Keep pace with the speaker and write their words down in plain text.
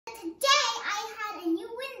today I had a new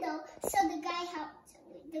window, so the guy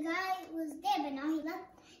was there, but now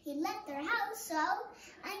he left their house. So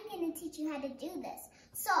I'm gonna teach you how to do this.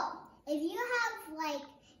 So if you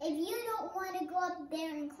don't want to go up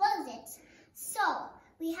there and close it, so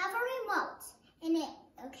we have a remote and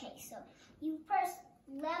okay, so you press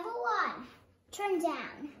level 1, turn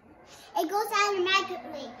down. It goes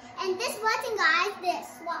automatically. And this button, guys,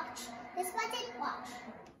 watch. This button, watch.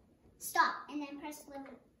 Stop, and then press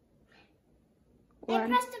level. I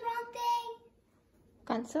pressed the wrong thing.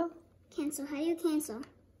 Cancel? Cancel, how do you cancel?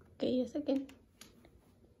 Okay, yes, again.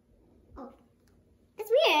 Oh,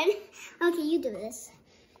 that's weird. Okay, you do this.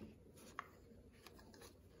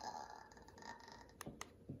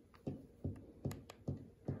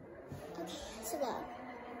 Okay, so go.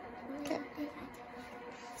 Okay.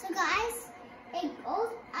 So guys, it goes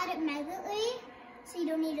automatically, so you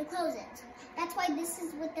don't need to close it. That's why this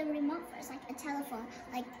is with the remote first, like a telephone,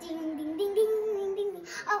 like ding, ding, ding, ding, ding, ding, ding.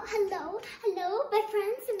 Oh, hello, my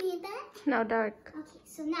friend Samantha. Now dark. Okay,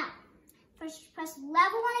 so now, first press level 1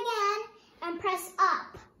 again, and press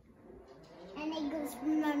up. And it goes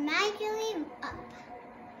automatically up.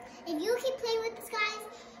 If you keep playing with this,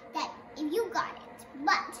 guys, if you got it,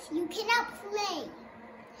 but you cannot play.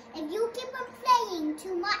 If you keep on playing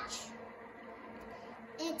too much,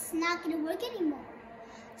 it's not going to work anymore.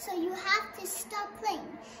 So you have to stop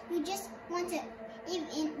playing. You just want to,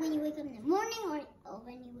 when you wake up in the morning or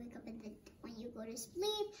when you wake up when you go to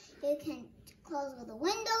sleep, you can close all the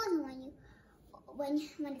windows. And when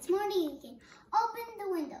it's morning, you can open the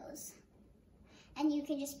windows. And you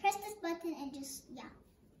can just press this button and just, yeah,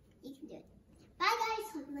 you can do it. Bye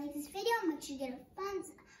guys, hope you like this video. Make sure you get a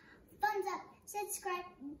thumbs up, subscribe.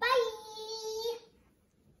 Bye.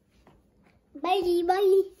 Bye.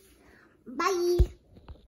 Bye. Bye.